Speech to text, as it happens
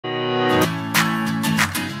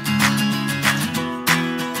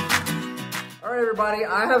everybody.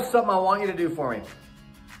 I have something I want you to do for me.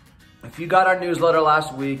 If you got our newsletter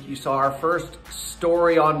last week, you saw our first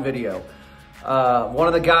story on video. One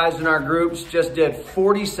of the guys in our groups just did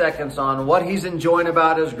 40 seconds on what he's enjoying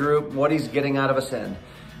about his group, what he's getting out of Ascend.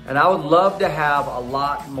 And I would love to have a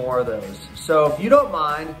lot more of those. So if you don't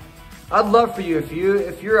mind, I'd love for you,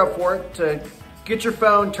 if you're up for it, to get your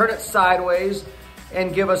phone, turn it sideways,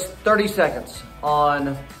 and give us 30 seconds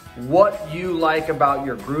on what you like about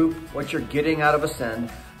your group, what you're getting out of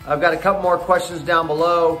Ascend. I've got a couple more questions down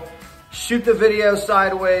below. Shoot the video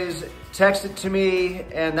sideways, text it to me,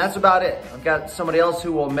 and that's about it. I've got somebody else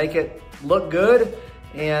who will make it look good.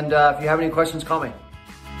 And if you have any questions, call me.